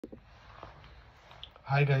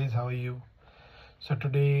Hi guys, how are you? So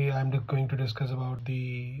today I'm going to discuss about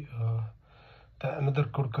the another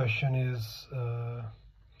good question is the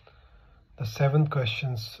seventh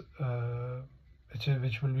questions,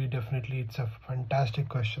 which will be definitely it's a fantastic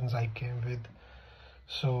questions I came with.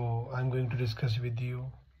 So I'm going to discuss with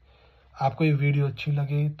you. आपको ये video अच्छी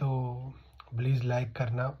लगे तो please like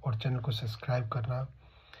करना और channel को subscribe करना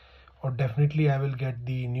और definitely I will get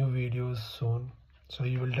the new videos soon, so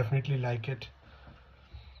you will definitely like it.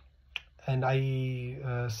 And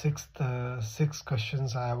six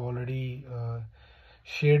questions I have already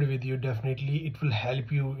shared with you. Definitely it will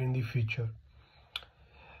help you in the future.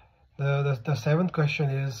 The seventh question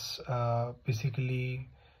is basically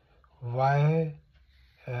why.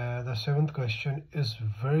 The seventh question is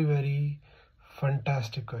very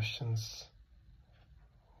fantastic questions.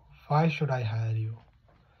 Why should I hire you?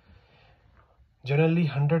 Generally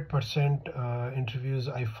 100% interviews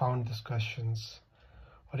I found these questions.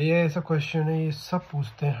 और ये ऐसा question है, ये सब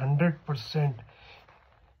पूछते हैं 100%.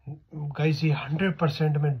 Guys ये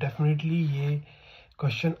 100% में डेफिनेटली ये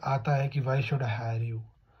क्वेश्चन आता है कि why should I hire you.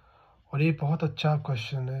 और ये बहुत अच्छा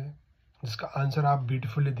क्वेश्चन है जिसका आंसर आप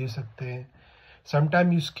ब्यूटीफुली दे सकते हैं.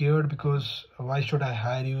 Sometime you scared because why should I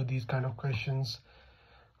hire you, these kind of questions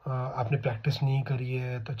आपने प्रैक्टिस नहीं करी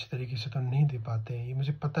है तो अच्छी तरीके से तो नहीं दे पाते हैं. ये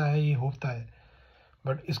मुझे पता है, ये होता है,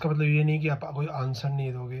 बट इसका मतलब ये नहीं कि आप कोई आंसर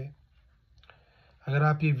नहीं दोगे. अगर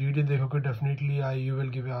आप ये वीडियो देखोगे definitely you will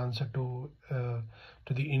give answer to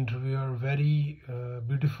the interviewer very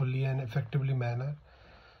beautifully and effectively manner.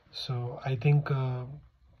 So I think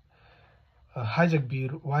hi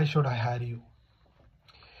Jagbir, why should I hire you?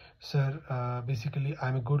 Sir, basically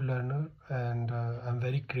I'm a good learner and I'm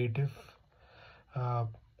very creative,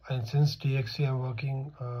 and since DXC I'm working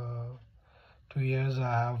 2 years.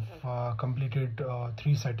 I have completed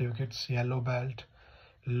 3 certificates: Yellow Belt,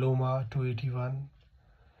 Loma 281,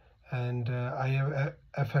 and I have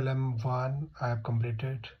FLM 1 I have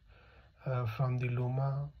completed from the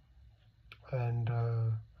Loma, and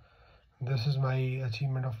this is my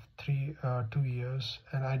achievement of 2 years,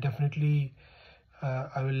 and I definitely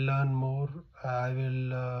I will learn more. I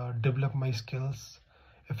will develop my skills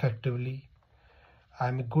effectively. I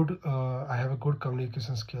have a good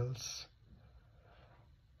communication skills,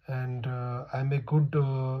 and I'm a good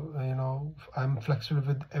I'm flexible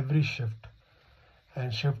with every shift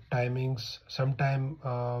and shift timings. Sometime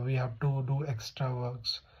we have to do extra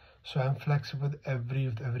works, so I'm flexible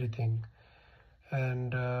with everything.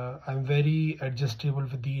 And I'm very adjustable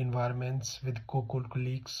with the environments, with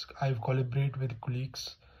colleagues. I collaborate with colleagues,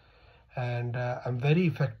 and I'm very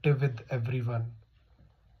effective with everyone,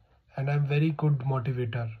 and I'm very good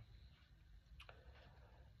motivator.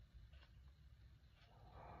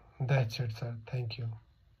 That's it, sir. Thank you.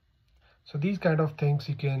 So these kind of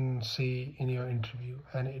things you can say in your interview,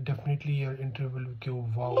 and definitely your interview will go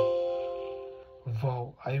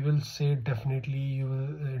wow. I will say definitely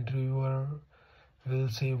interviewer will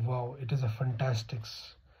say wow, it is a fantastics.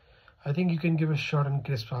 I think you can give a short and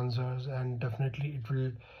crisp answers, and definitely it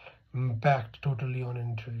will impact totally on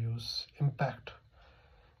interviews. Impact,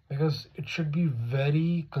 because it should be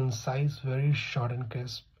very concise, very short and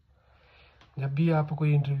crisp. जब भी आपको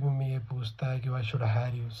कोई interview में ये पूछता है कि why should I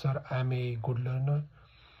hire you, sir, I am a good learner.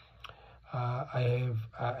 I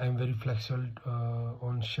am very flexible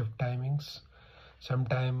on shift timings.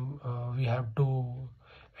 Sometimes we have to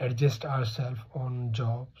adjust ourselves on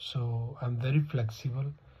job, so I'm very flexible,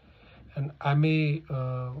 and I'm a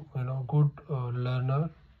good learner,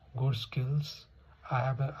 good skills. I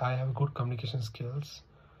have good communication skills,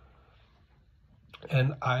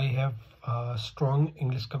 and I have strong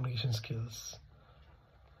English communication skills.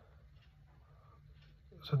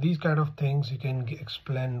 So these kind of things you can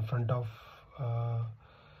explain in front of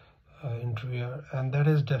interviewer, and that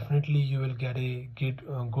is definitely you will get a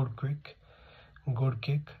good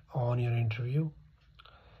kick on your interview.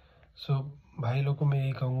 So भाई लोगों को मैं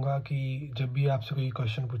ये कहूँगा कि जब भी आपसे कोई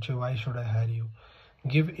क्वेश्चन पूछे why should I hire you,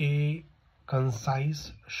 give a concise,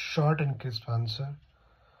 short and crisp answer,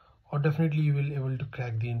 or definitely you will able to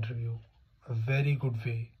crack the interview a very good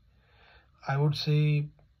way. I would say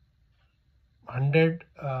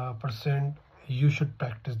 100% you should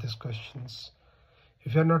practice these questions.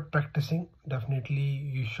 If you are not practicing, definitely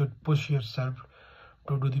you should push yourself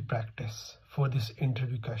to do the practice for these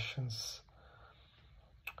interview questions.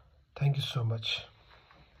 Thank you so much.